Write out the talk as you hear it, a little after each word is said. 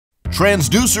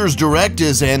Transducers Direct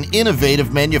is an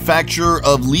innovative manufacturer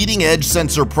of leading-edge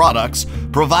sensor products,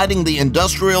 providing the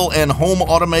industrial and home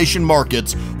automation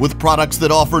markets with products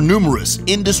that offer numerous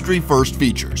industry-first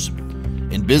features.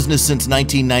 In business since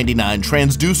 1999,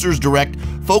 Transducers Direct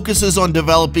focuses on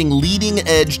developing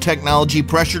leading-edge technology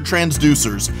pressure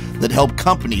transducers that help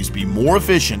companies be more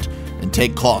efficient and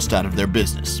take cost out of their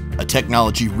business. A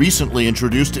technology recently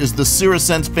introduced is the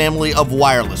CiraSense family of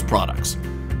wireless products.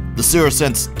 The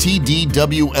CiraSense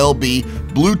TDWLB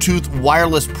Bluetooth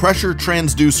wireless pressure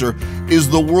transducer is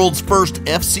the world's first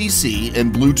FCC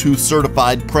and Bluetooth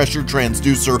certified pressure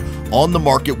transducer on the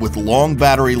market with long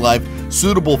battery life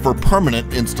suitable for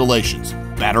permanent installations.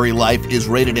 Battery life is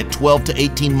rated at 12 to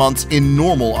 18 months in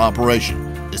normal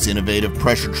operation. This innovative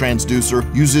pressure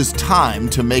transducer uses time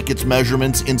to make its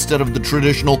measurements instead of the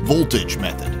traditional voltage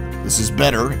method. This is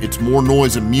better, it's more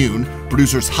noise immune,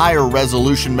 produces higher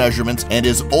resolution measurements, and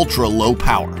is ultra low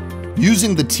power.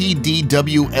 Using the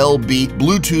TDWLB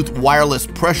Bluetooth wireless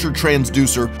pressure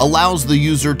transducer allows the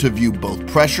user to view both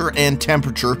pressure and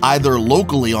temperature either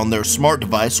locally on their smart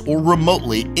device or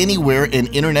remotely anywhere an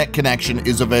internet connection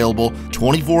is available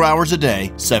 24 hours a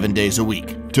day, 7 days a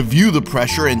week. To view the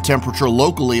pressure and temperature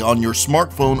locally on your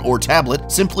smartphone or tablet,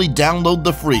 simply download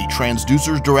the free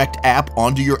Transducers Direct app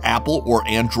onto your Apple or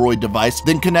Android device,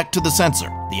 then connect to the sensor.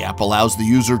 The app allows the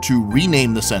user to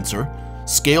rename the sensor,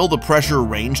 scale the pressure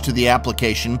range to the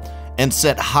application, and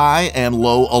set high and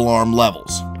low alarm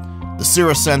levels. The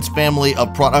CiraSense family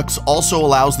of products also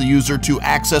allows the user to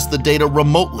access the data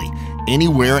remotely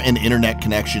anywhere an internet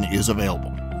connection is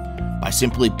available. By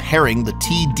simply pairing the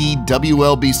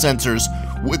TDWLB sensors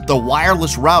with the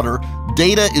wireless router,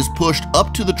 data is pushed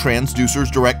up to the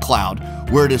Transducers Direct cloud,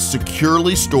 where it is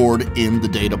securely stored in the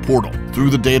data portal.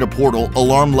 Through the data portal,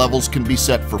 alarm levels can be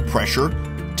set for pressure,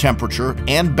 temperature,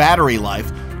 and battery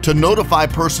life to notify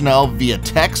personnel via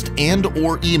text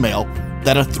and/or email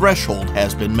that a threshold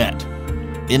has been met.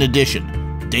 In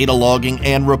addition, data logging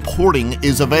and reporting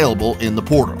is available in the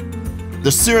portal. The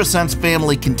CiraSense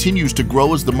family continues to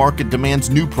grow as the market demands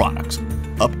new products.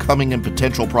 Upcoming and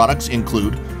potential products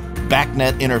include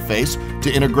BACnet interface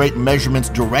to integrate measurements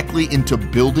directly into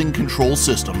building control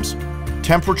systems,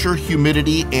 temperature,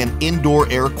 humidity, and indoor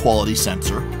air quality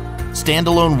sensor,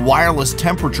 standalone wireless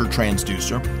temperature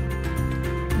transducer,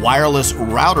 wireless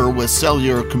router with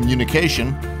cellular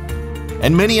communication,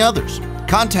 and many others.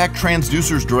 Contact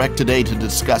Transducers Direct today to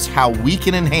discuss how we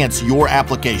can enhance your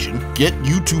application, get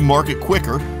you to market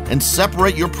quicker, and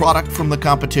separate your product from the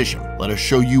competition. Let us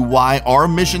show you why our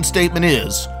mission statement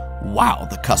is, wow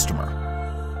the customer.